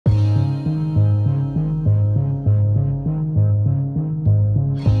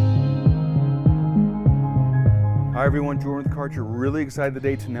Hi everyone, Jordan with Kärcher. Really excited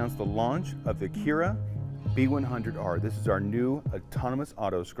today to announce the launch of the Kärcher B100R. This is our new autonomous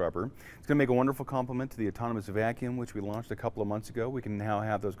auto scrubber. It's going to make a wonderful complement to the autonomous vacuum, which we launched a couple of months ago. We can now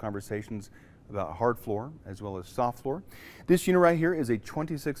have those conversations about hard floor as well as soft floor. This unit right here is a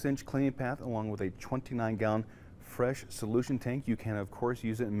 26-inch cleaning path along with a 29-gallon fresh solution tank. You can of course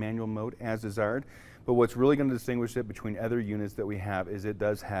use it in manual mode as desired, but what's really going to distinguish it between other units that we have is it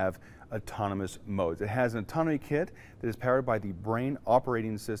does have autonomous modes. It has an autonomy kit that is powered by the Brain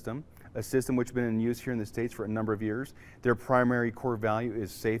operating system, a system which has been in use here in the States for a number of years. Their primary core value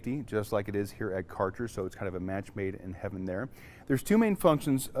is safety, just like it is here at Kärcher, so it's kind of a match made in heaven there. There's two main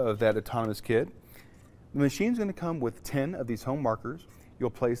functions of that autonomous kit. The machine's going to come with 10 of these home markers.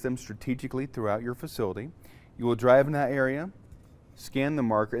 You'll place them strategically throughout your facility. You will drive in that area, scan the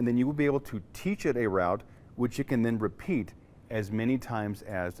marker, and then you will be able to teach it a route which it can then repeat as many times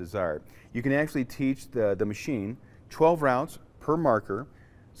as desired. You can actually teach the machine 12 routes per marker,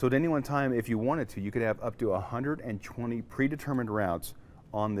 so at any one time, if you wanted to, you could have up to 120 predetermined routes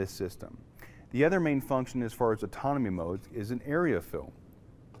on this system. The other main function as far as autonomy modes is an area fill.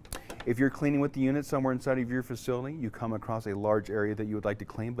 If you're cleaning with the unit somewhere inside of your facility, you come across a large area that you would like to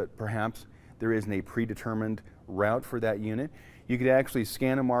clean, but perhaps there isn't a predetermined route for that unit. You could actually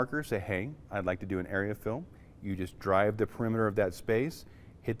scan a marker, say, hey, I'd like to do an area fill. You just drive the perimeter of that space,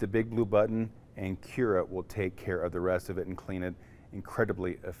 hit the big blue button, and Kärcher will take care of the rest of it and clean it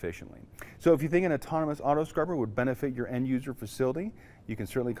incredibly efficiently. So if you think an autonomous auto scrubber would benefit your end user facility, you can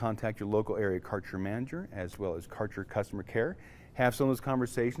certainly contact your local area Kärcher manager as well as Kärcher customer care. Have some of those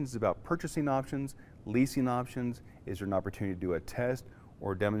conversations about purchasing options, leasing options. Is there an opportunity to do a test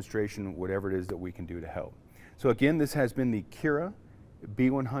or demonstration, whatever it is that we can do to help. So again, this has been the Kärcher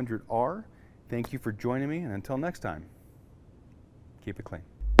B100R. Thank you for joining me, and until next time, keep it clean.